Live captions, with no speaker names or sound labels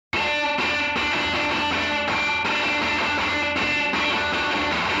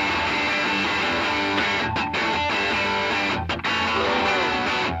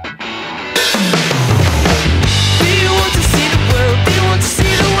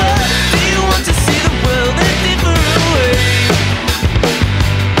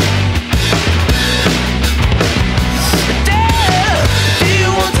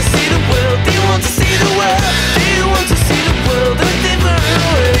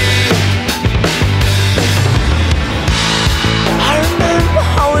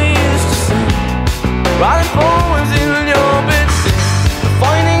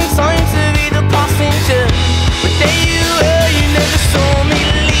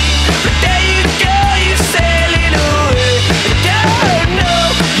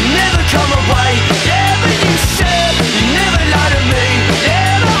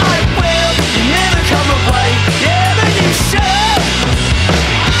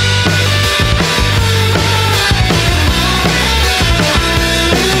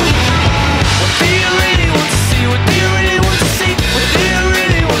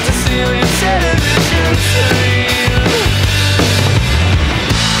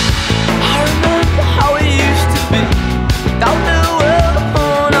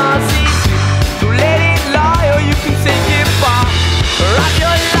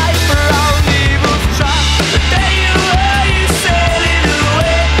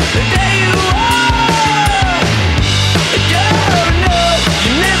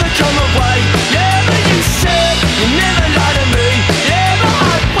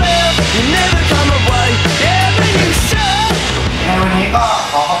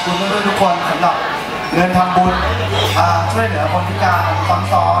คุณทุกคนสำหรับเงินทำบุญช่วยเหลือคนพิการซ้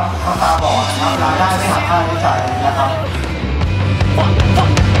ำซ้อนคนตาบอดนะครับรายได้ไม่หักค่าใช้จ่ายนะครับ